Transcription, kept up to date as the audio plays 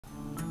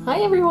Hi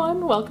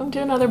everyone, welcome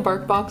to another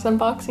BarkBox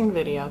unboxing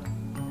video.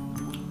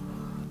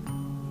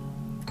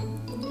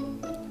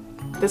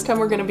 This time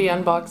we're going to be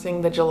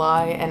unboxing the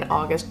July and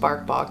August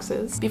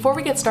BarkBoxes. Before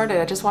we get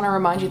started, I just want to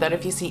remind you that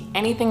if you see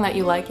anything that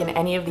you like in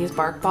any of these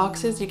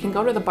BarkBoxes, you can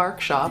go to the Bark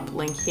shop,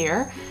 link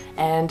here,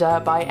 and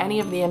buy any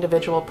of the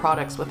individual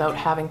products without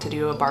having to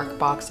do a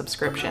BarkBox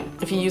subscription.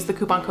 If you use the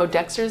coupon code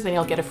Dexters, then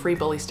you'll get a free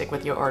bully stick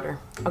with your order.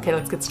 Okay,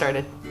 let's get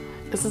started.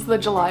 This is the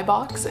July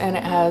box and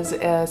it has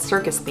a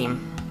circus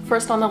theme.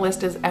 First on the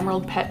list is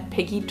Emerald Pet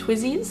Piggy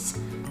Twizzies.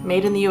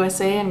 Made in the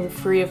USA and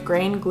free of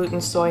grain,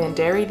 gluten, soy, and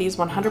dairy, these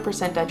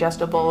 100%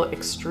 digestible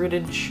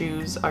extruded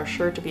chews are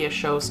sure to be a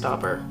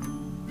showstopper.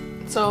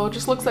 So it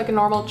just looks like a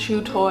normal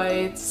chew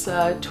toy. It's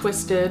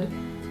twisted,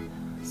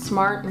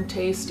 smart and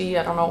tasty.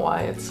 I don't know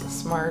why it's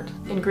smart.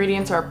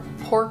 Ingredients are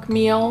pork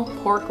meal,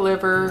 pork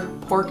liver,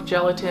 pork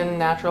gelatin,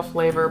 natural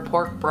flavor,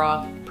 pork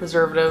broth,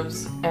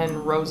 preservatives,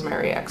 and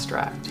rosemary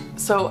extract.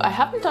 So I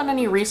haven't done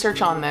any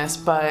research on this,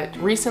 but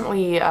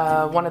recently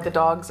one of the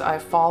dogs I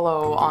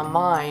follow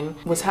online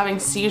was having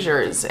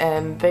seizures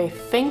and they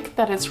think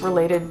that it's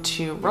related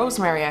to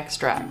rosemary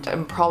extract.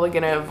 I'm probably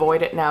gonna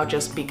avoid it now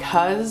just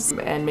because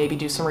and maybe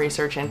do some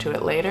research into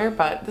it later,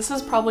 but this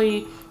is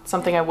probably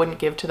something I wouldn't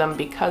give to them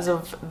because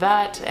of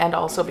that and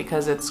also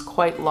because it's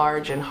quite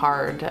large and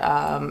hard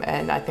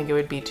and I think it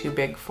would be too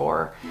big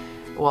for,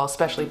 well,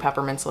 especially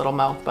Peppermint's little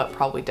mouth, but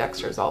probably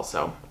Dexter's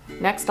also.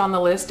 Next on the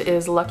list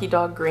is Lucky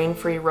Dog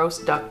grain-free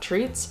roast duck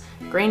treats.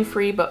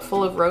 Grain-free but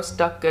full of roast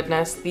duck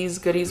goodness, these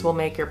goodies will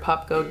make your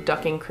pup go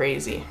ducking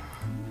crazy.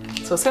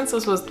 So since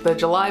this was the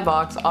July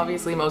box,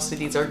 obviously most of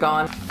these are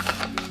gone.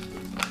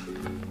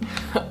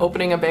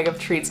 Opening a bag of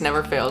treats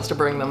never fails to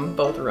bring them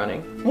both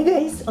running. Hey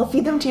guys, I'll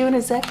feed them to you in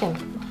a second.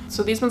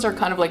 So these ones are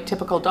kind of like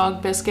typical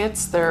dog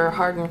biscuits. They're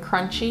hard and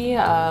crunchy,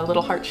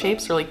 little heart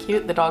shapes, really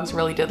cute. The dogs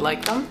really did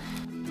like them.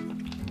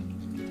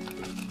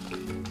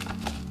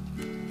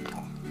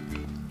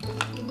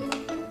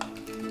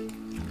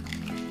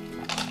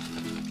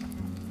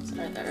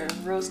 They're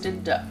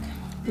roasted duck.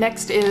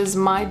 Next is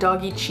My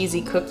Doggy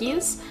Cheesy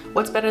Cookies.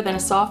 What's better than a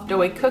soft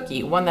doughy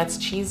cookie? One that's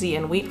cheesy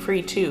and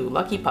wheat-free too.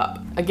 Lucky pup.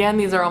 Again,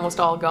 these are almost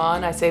all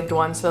gone. I saved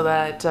one so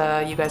that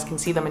you guys can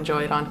see them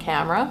enjoy it on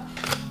camera.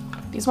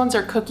 These ones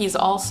are cookies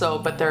also,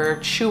 but they're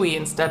chewy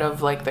instead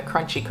of like the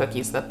crunchy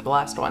cookies that the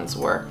last ones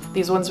were.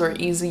 These ones were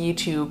easy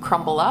to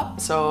crumble up,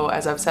 so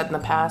as I've said in the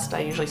past, I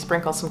usually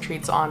sprinkle some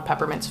treats on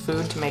Peppermint's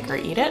food to make her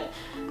eat it,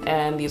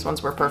 and these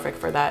ones were perfect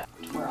for that.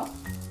 Twirl.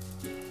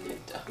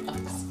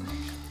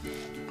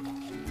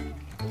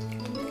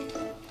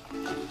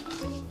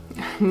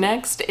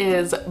 Next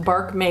is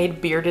Bark-made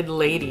Bearded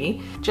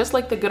Lady. Just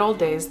like the good old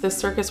days, this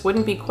circus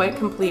wouldn't be quite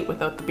complete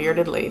without the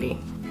Bearded Lady.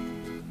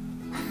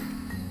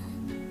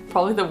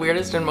 Probably the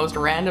weirdest and most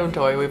random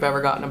toy we've ever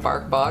gotten a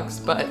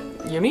BarkBox, but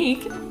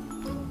unique.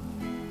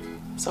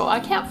 So I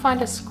can't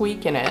find a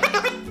squeak in it.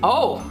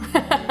 Oh!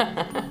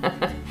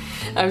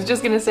 I was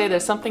just gonna say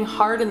there's something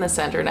hard in the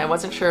center and I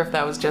wasn't sure if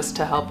that was just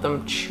to help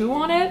them chew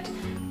on it,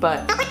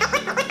 but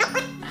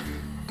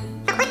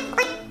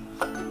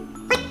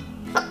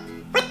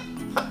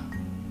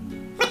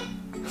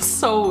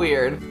so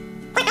weird.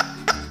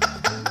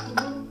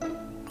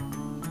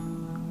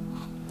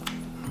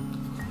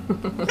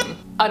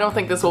 I don't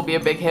think this will be a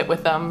big hit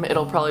with them.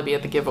 It'll probably be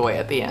at the giveaway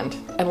at the end.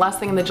 And last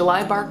thing in the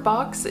July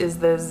BarkBox is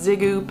the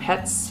Zigoo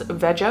Pets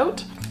Veg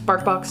Out.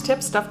 BarkBox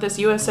tip, stuff this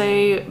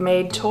USA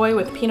made toy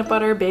with peanut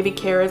butter, baby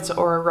carrots,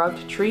 or a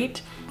rubbed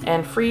treat,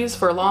 and freeze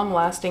for a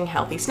long-lasting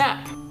healthy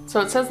snack. So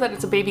it says that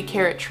it's a baby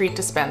carrot treat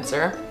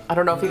dispenser. I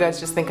don't know if you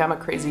guys just think I'm a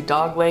crazy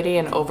dog lady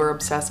and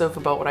over-obsessive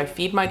about what I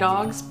feed my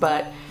dogs,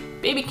 but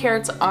baby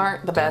carrots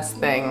aren't the best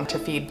thing to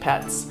feed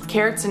pets.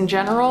 Carrots in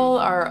general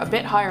are a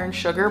bit higher in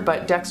sugar,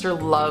 but Dexter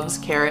loves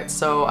carrots,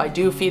 so I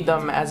do feed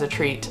them as a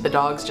treat to the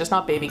dogs, just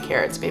not baby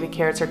carrots. Baby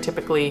carrots are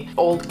typically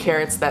old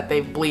carrots that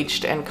they've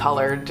bleached and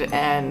colored,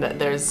 and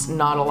there's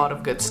not a lot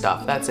of good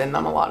stuff that's in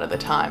them a lot of the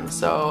time.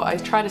 So I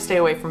try to stay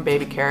away from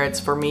baby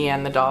carrots for me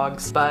and the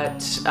dogs,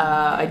 but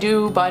I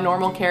do buy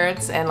normal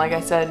carrots, and like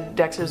I said,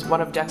 one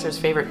of Dexter's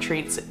favorite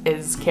treats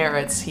is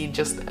carrots. He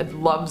just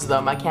loves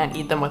them. I can't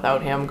eat them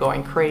without him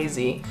going crazy.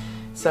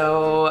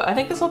 So I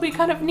think this will be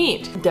kind of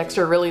neat.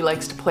 Dexter really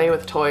likes to play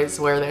with toys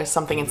where there's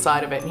something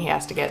inside of it and he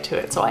has to get to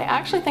it. So I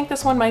actually think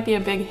this one might be a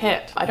big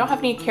hit. I don't have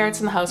any carrots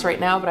in the house right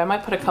now, but I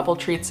might put a couple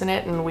treats in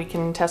it and we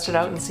can test it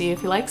out and see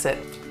if he likes it.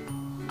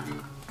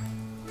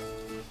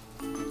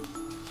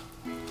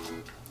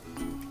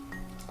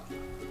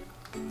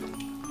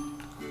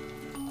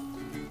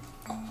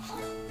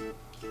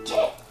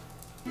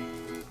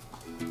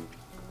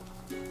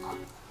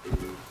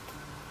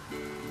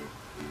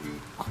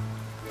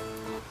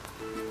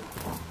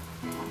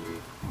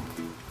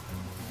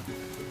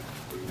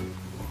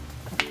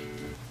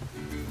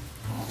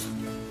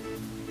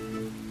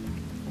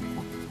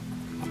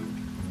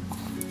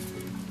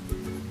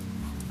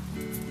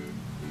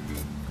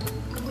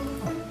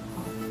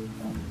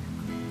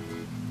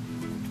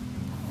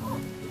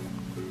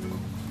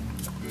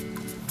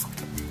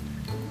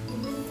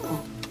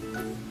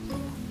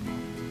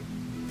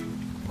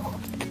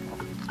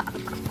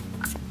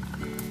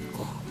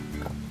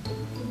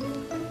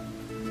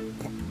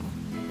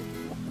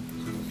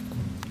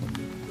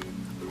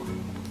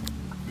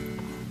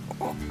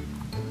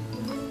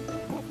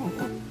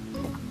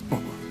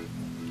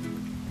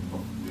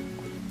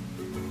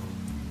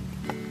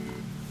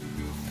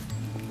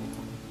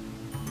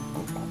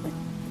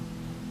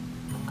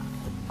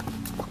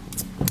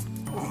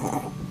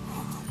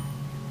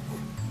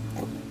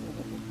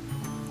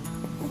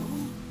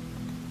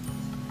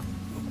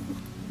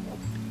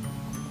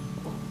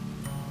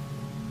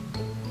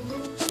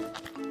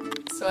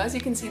 So as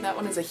you can see, that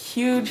one is a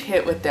huge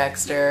hit with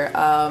Dexter.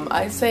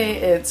 I'd say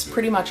it's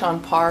pretty much on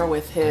par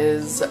with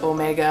his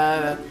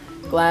Omega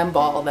Glam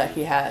Ball that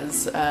he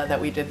has, that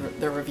we did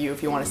the review.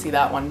 If you want to see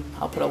that one,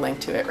 I'll put a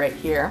link to it right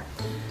here.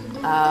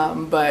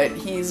 But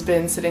he's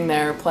been sitting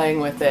there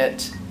playing with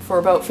it for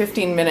about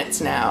 15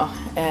 minutes now,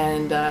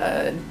 and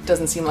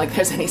doesn't seem like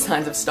there's any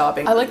signs of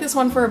stopping. I like this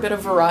one for a bit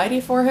of variety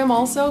for him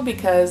also,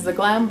 because the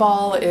Glam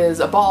Ball is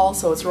a ball,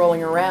 so it's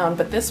rolling around,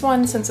 but this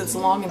one, since it's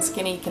long and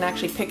skinny, you can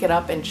actually pick it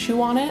up and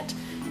chew on it.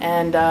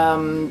 And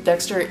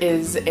Dexter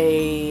is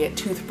a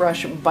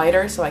toothbrush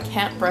biter, so I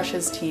can't brush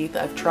his teeth.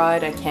 I've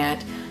tried, I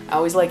can't. I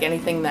always like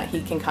anything that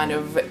he can kind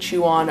of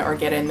chew on or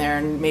get in there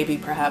and maybe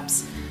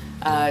perhaps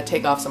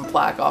take off some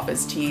plaque off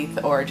his teeth,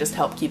 or just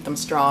help keep them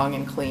strong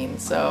and clean.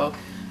 So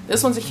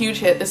this one's a huge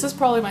hit. This is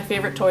probably my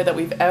favorite toy that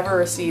we've ever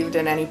received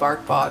in any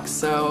BarkBox,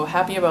 so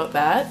happy about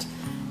that.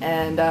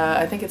 And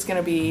I think it's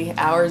gonna be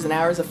hours and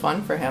hours of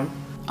fun for him.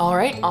 All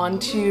right, on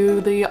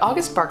to the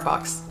August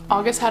BarkBox.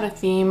 August had a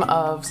theme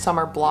of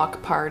summer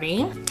block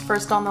party.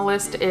 First on the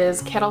list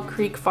is Kettle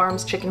Creek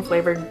Farms chicken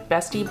flavored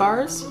Bestie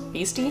bars.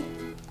 Beastie?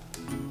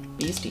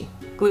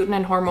 Gluten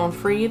and hormone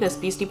free, this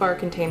Beastie bar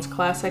contains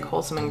classic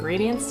wholesome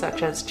ingredients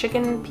such as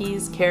chicken,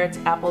 peas, carrots,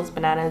 apples,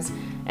 bananas,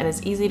 and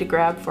is easy to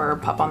grab for a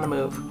pup on the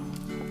move.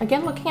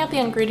 Again, looking at the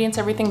ingredients,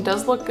 everything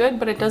does look good,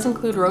 but it does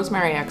include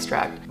rosemary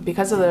extract.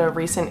 Because of the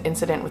recent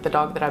incident with the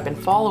dog that I've been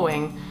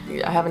following,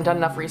 I haven't done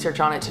enough research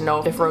on it to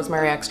know if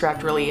rosemary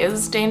extract really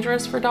is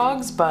dangerous for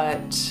dogs,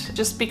 but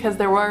just because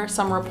there were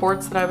some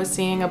reports that I was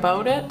seeing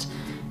about it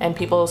and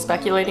people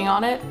speculating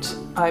on it,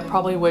 I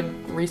probably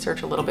would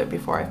research a little bit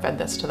before I fed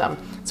this to them.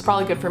 It's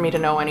probably good for me to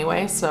know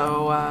anyway,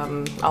 so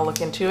I'll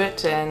look into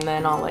it and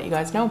then I'll let you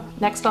guys know.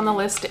 Next on the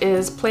list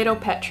is Play-Doh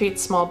Pet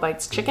Treats Small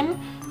Bites Chicken,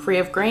 free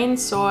of grain,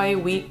 soy,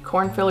 wheat,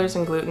 corn fillers,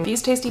 and gluten.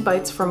 These tasty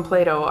bites from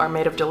Play-Doh are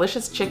made of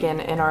delicious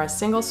chicken and are a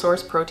single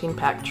source protein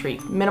packed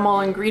treat.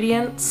 Minimal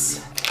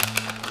ingredients.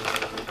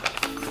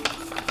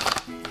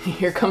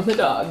 Here come the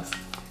dogs.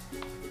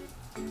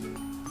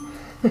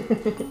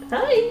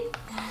 Hi!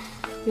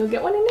 You'll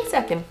get one in a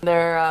second.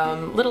 They're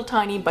little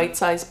tiny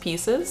bite-sized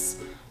pieces,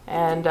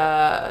 and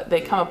they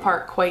come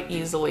apart quite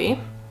easily.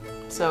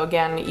 So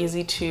again,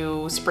 easy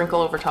to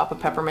sprinkle over top of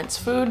Peppermint's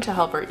food to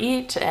help her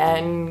eat,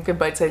 and good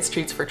bite-sized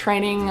treats for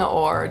training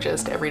or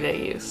just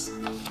everyday use.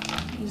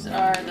 These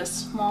are the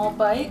small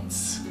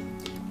bites.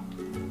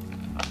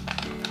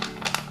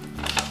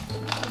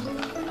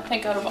 I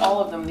think out of all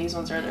of them, these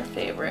ones are their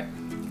favorite.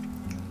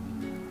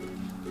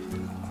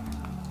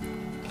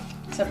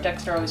 Except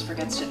Dexter always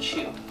forgets to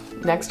chew.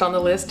 Next on the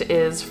list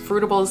is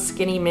Fruitable's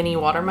Skinny Mini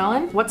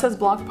Watermelon. What says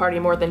block party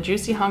more than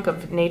juicy hunk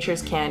of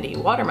nature's candy?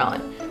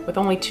 Watermelon. With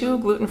only 2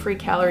 gluten-free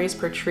calories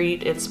per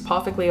treat, it's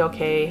perfectly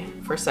okay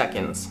for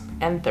seconds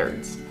and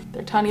thirds.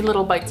 They're tiny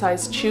little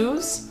bite-sized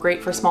chews,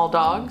 great for small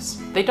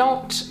dogs. They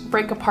don't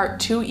break apart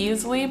too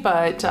easily,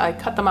 but I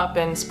cut them up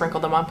and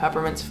sprinkle them on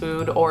Peppermint's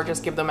food or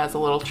just give them as a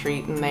little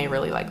treat, and they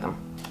really like them.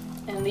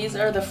 And these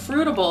are the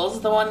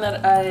Fruitables, the one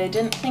that I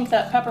didn't think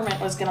that Peppermint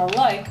was gonna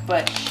like,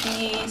 but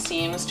she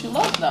seems to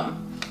love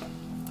them.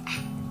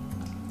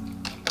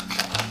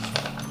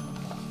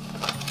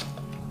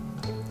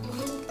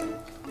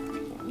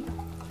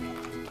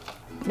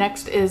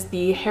 Next is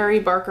the Harry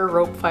Barker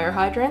Rope Fire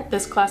Hydrant.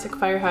 This classic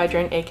fire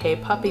hydrant, aka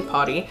Puppy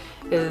Potty,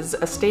 is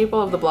a staple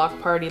of the block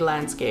party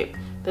landscape.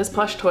 This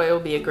plush toy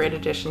will be a great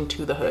addition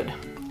to the hood.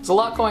 There's a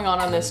lot going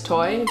on this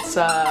toy. It's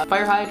a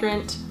fire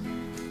hydrant.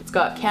 It's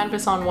got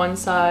canvas on one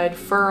side,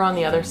 fur on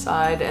the other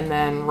side, and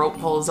then rope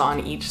pulls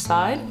on each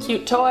side.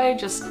 Cute toy,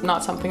 just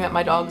not something that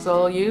my dogs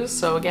will use,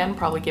 so again,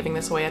 probably giving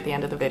this away at the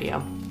end of the video.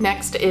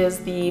 Next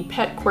is the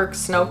Pet Quirk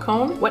Snow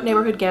Cone. What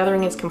neighborhood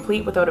gathering is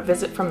complete without a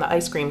visit from the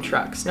ice cream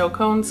truck? Snow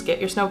cones, get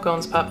your snow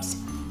cones, pups.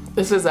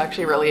 This is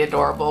actually really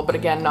adorable, but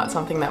again, not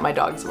something that my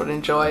dogs would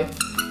enjoy.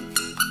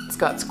 It's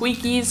got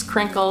squeakies,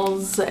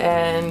 crinkles,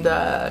 and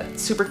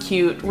super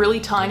cute, really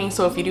tiny,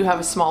 so if you do have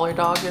a smaller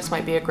dog, this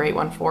might be a great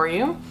one for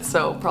you.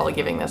 So probably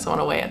giving this one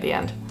away at the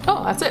end.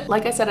 Oh, that's it.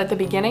 Like I said at the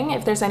beginning,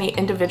 if there's any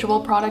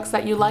individual products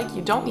that you like,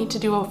 you don't need to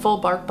do a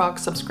full BarkBox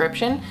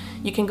subscription.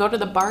 You can go to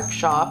the Bark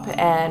shop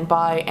and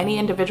buy any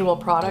individual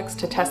products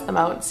to test them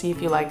out and see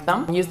if you like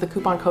them. Use the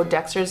coupon code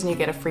Dexters and you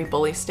get a free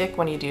bully stick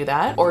when you do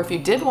that. Or if you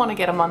did want to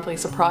get a monthly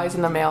surprise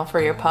in the mail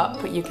for your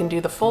pup, you can do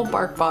the full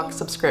BarkBox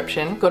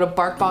subscription. Go to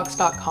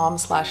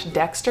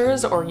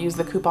barkbox.com/Dexters or use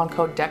the coupon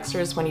code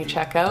Dexters when you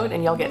check out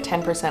and you'll get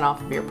 10%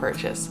 off of your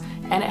purchase.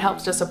 and it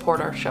helps to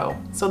support our show.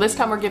 So this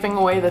time we're giving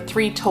away the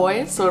 3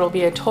 toys, so it'll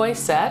be a toy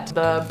set,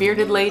 the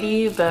bearded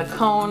lady, the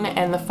cone,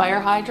 and the fire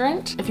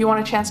hydrant. If you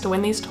want a chance to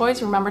win these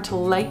toys, remember to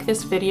like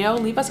this video,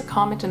 leave us a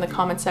comment in the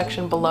comment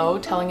section below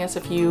telling us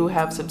if you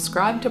have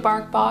subscribed to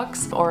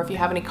BarkBox, or if you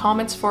have any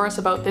comments for us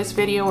about this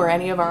video or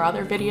any of our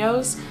other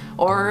videos,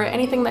 or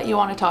anything that you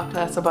want to talk to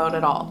us about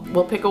at all.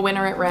 We'll pick a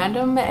winner at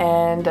random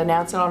and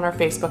announce it on our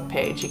Facebook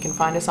page. You can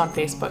find us on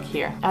Facebook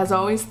here. As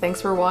always,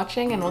 thanks for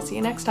watching, and we'll see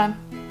you next time.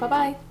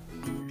 Bye-bye.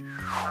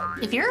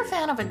 If you're a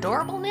fan of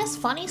adorableness,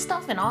 funny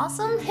stuff, and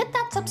awesome, hit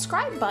that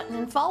subscribe button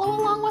and follow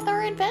along with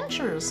our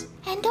adventures.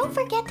 And don't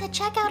forget to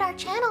check out our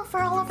channel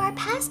for all of our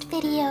past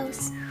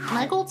videos. Can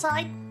I go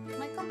outside?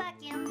 Can I come back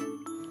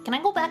in? Can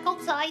I go back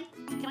outside?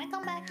 Can I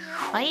come back in?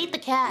 I ate the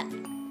cat,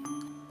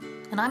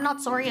 and I'm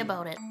not sorry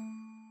about it.